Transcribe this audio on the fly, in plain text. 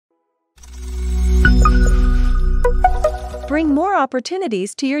bring more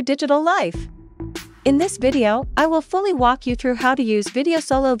opportunities to your digital life. In this video, I will fully walk you through how to use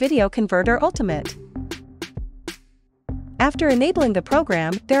VideoSolo Video Converter Ultimate. After enabling the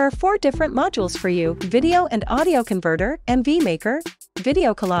program, there are 4 different modules for you: Video and Audio Converter, MV Maker,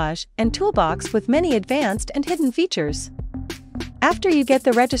 Video Collage, and Toolbox with many advanced and hidden features. After you get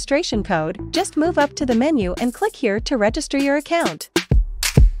the registration code, just move up to the menu and click here to register your account.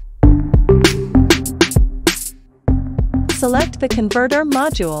 Select the Converter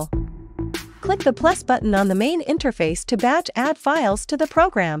module. Click the plus button on the main interface to add files to the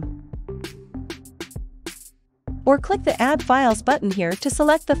program. Or click the Add Files button here to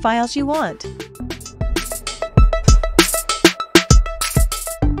select the files you want.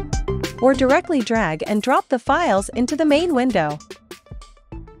 Or directly drag and drop the files into the main window.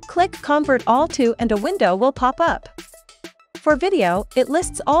 Click Convert All to and a window will pop up. For video, it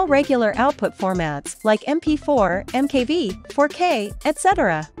lists all regular output formats like MP4, MKV, 4K,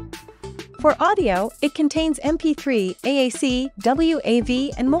 etc. For audio, it contains MP3, AAC,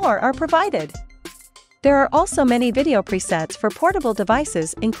 WAV, and more are provided. There are also many video presets for portable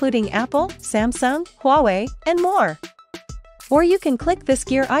devices including Apple, Samsung, Huawei, and more. Or you can click this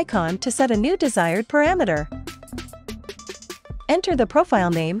gear icon to set a new desired parameter. Enter the profile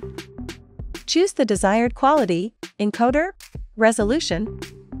name. Choose the desired quality, encoder, resolution,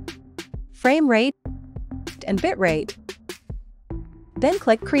 frame rate, and bit rate. Then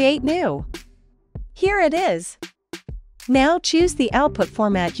click Create New. Here it is. Now choose the output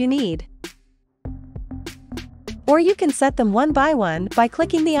format you need. Or you can set them one by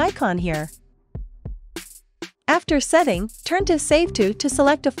clicking the icon here. After setting, turn to Save to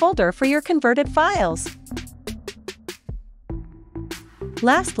select a folder for your converted files.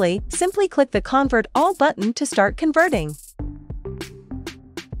 Lastly, simply click the Convert All button to start converting.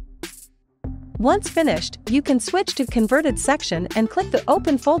 Once finished, you can switch to Converted section and click the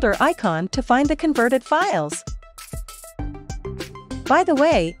Open Folder icon to find the converted files. By the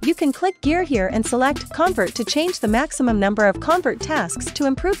way, you can click gear here and select Convert to change the maximum number of convert tasks to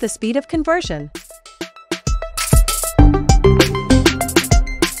improve the speed of conversion.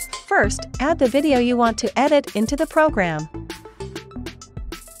 First, add the video you want to edit into the program.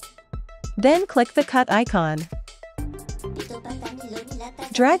 Then click the Cut icon.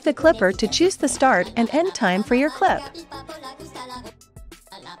 Drag the clipper to choose the start and end time for your clip.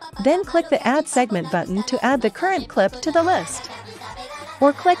 Then click the Add Segment button to add the current clip to the list.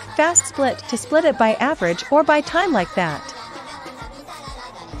 Or click Fast Split to split it by average or by time like that.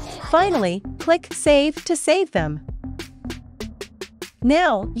 Finally, click Save to save them.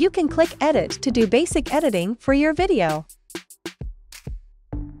 Now, you can click Edit to do basic editing for your video.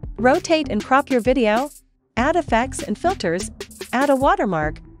 Rotate and crop your video, add effects and filters, add a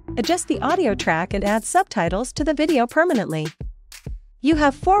watermark, adjust the audio track and add subtitles to the video permanently. You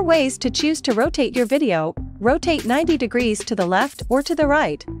have 4 ways to choose to rotate your video: rotate 90 degrees to the left or to the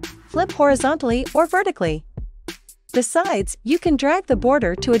right, flip horizontally or vertically. Besides, you can drag the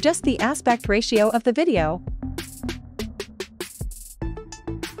border to adjust the aspect ratio of the video,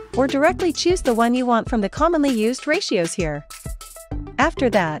 or directly choose the one you want from the commonly used ratios here.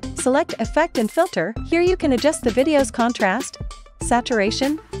 After that, select Effect and Filter. Here you can adjust the video's contrast,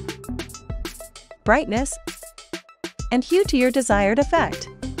 saturation, brightness, and hue to your desired effect.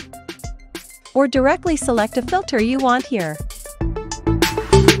 Or directly select a filter you want here.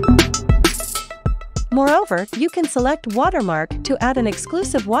 Moreover, you can select Watermark to add an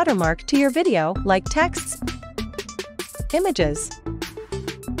exclusive watermark to your video like texts, images.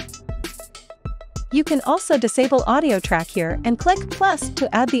 You can also disable audio track here and click plus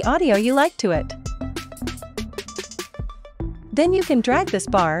to add the audio you like to it. Then you can drag this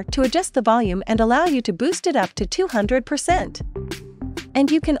bar to adjust the volume and allow you to boost it up to 200%.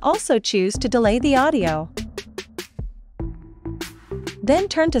 And you can also choose to delay the audio. Then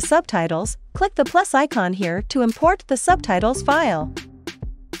turn to Subtitles, click the plus icon here to import the subtitles file.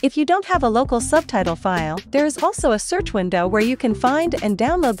 If you don't have a local subtitle file, there is also a search window where you can find and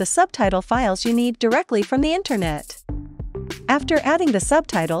download the subtitle files you need directly from the internet. After adding the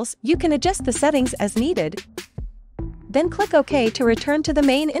subtitles, you can adjust the settings as needed. Then click OK to return to the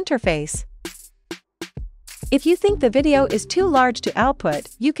main interface. If you think the video is too large to output,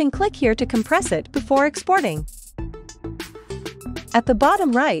 you can click here to compress it before exporting. At the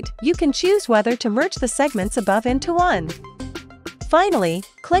bottom right, you can choose whether to merge the segments above into one. Finally,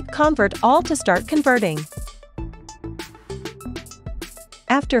 click Convert All to start converting.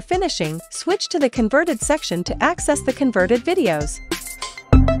 After finishing, switch to the Converted section to access the converted videos.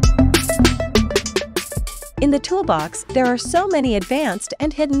 In the Toolbox, there are so many advanced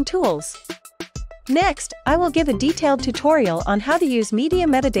and hidden tools. Next, I will give a detailed tutorial on how to use Media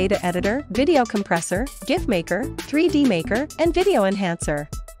Metadata Editor, Video Compressor, GIF Maker, 3D Maker, and Video Enhancer.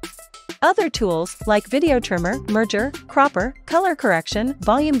 Other tools, like Video Trimmer, Merger, Cropper, Color Correction,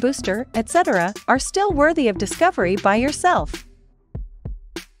 Volume Booster, etc., are still worthy of discovery by yourself.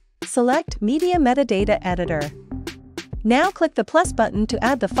 Select Media Metadata Editor. Now click the plus button to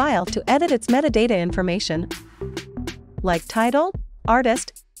add the file to edit its metadata information, like title,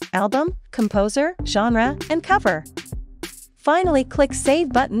 artist, album, composer, genre, and cover. Finally, click Save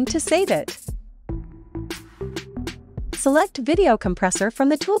button to save it. Select Video Compressor from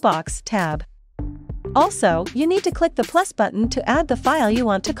the Toolbox tab. Also, you need to click the plus button to add the file you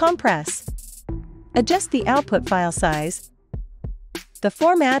want to compress. Adjust the output file size, the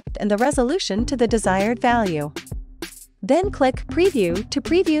format, and the resolution to the desired value. Then click Preview to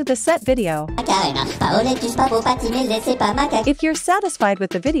preview the set video. If you're satisfied with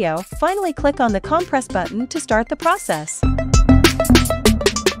the video, finally click on the Compress button to start the process.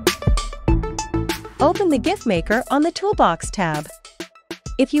 Open the GIF Maker on the Toolbox tab.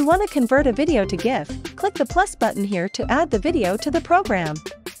 If you want to convert a video to GIF, click the plus button here to add the video to the program.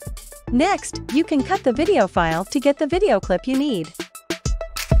 Next, you can cut the video file to get the video clip you need.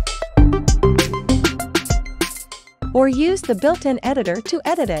 Or use the built-in editor to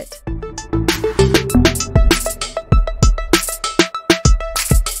edit it.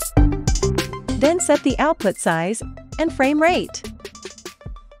 Then set the output size and frame rate.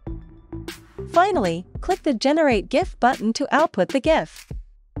 Finally, click the Generate GIF button to output the GIF.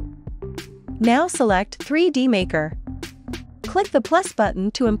 Now select 3D Maker. Click the plus button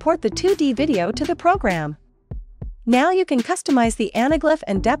to import the 2D video to the program. Now you can customize the anaglyph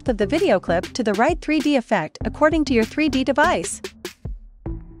and depth of the video clip to the right 3D effect according to your 3D device.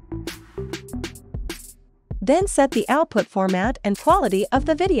 Then set the output format and quality of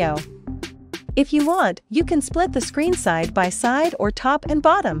the video. If you want, you can split the screen side by side or top and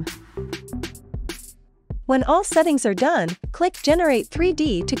bottom. When all settings are done, click Generate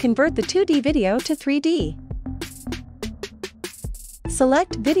 3D to convert the 2D video to 3D.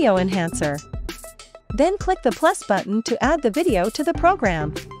 Select Video Enhancer. Then click the plus button to add the video to the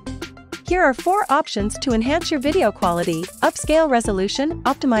program. Here are 4 options to enhance your video quality: upscale resolution,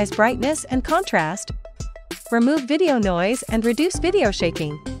 optimize brightness and contrast, remove video noise, and reduce video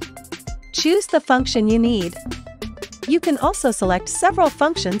shaking. Choose the function you need. You can also select several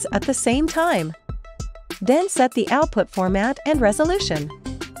functions at the same time. Then set the output format and resolution.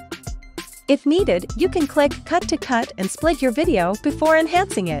 If needed, you can click Cut to cut and split your video before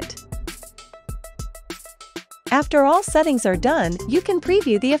enhancing it. After all settings are done, you can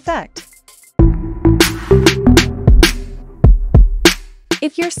preview the effect.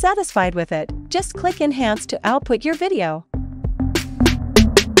 If you're satisfied with it, just click Enhance to output your video.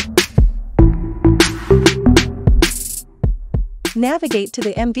 Navigate to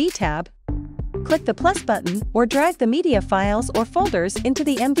the MV tab. Click the plus button or drag the media files or folders into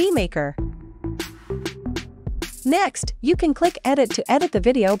the MV Maker. Next, you can click Edit to edit the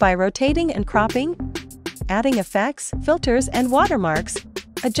video by rotating and cropping, adding effects, filters, and watermarks,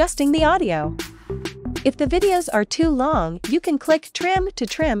 adjusting the audio. If the videos are too long, you can click Trim to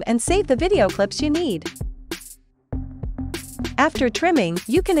trim and save the video clips you need. After trimming,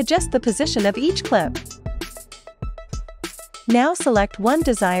 you can adjust the position of each clip. Now select one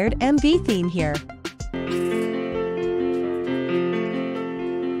desired MV theme here.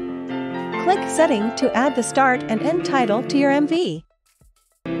 Click Setting to add the start and end title to your MV.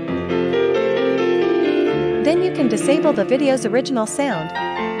 Then you can disable the video's original sound,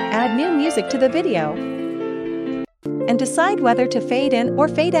 add new music to the video, and decide whether to fade in or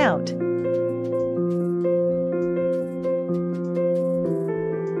fade out.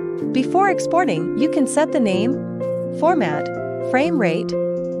 Before exporting, you can set the name, format, frame rate,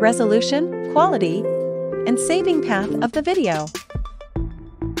 resolution, quality, and saving path of the video.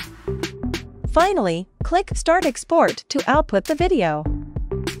 Finally, click Start Export to output the video.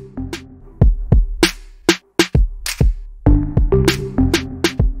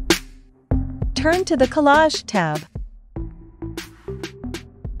 Turn to the Collage tab.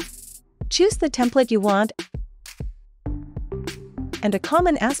 Choose the template you want and a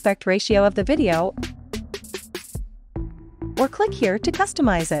common aspect ratio of the video, or click here to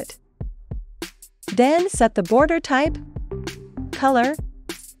customize it. Then set the border type, color,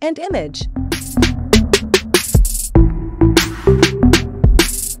 and image.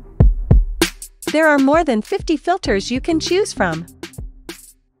 There are more than 50 filters you can choose from.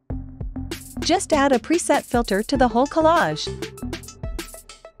 Just add a preset filter to the whole collage.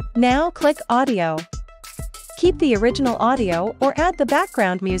 Now click Audio. Keep the original audio or add the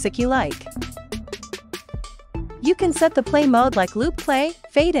background music you like. You can set the play mode like loop play,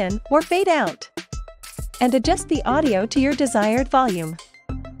 fade in, or fade out, and adjust the audio to your desired volume.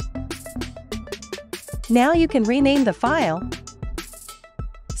 Now you can rename the file,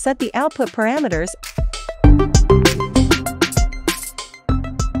 set the output parameters,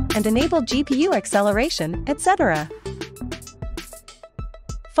 and enable GPU acceleration, etc.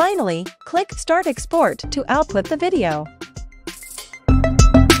 Finally, click Start Export to output the video.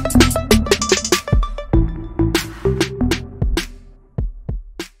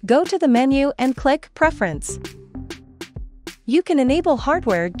 Go to the menu and click Preference. You can enable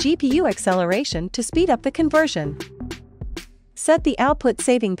hardware GPU acceleration to speed up the conversion. Set the output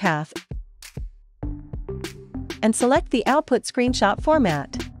saving path and select the output screenshot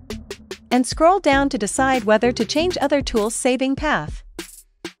format. And scroll down to decide whether to change other tools' saving path.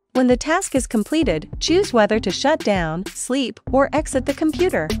 When the task is completed, choose whether to shut down, sleep, or exit the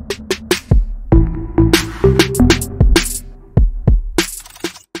computer.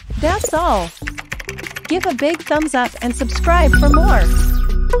 That's all. Give a big thumbs up and subscribe for more.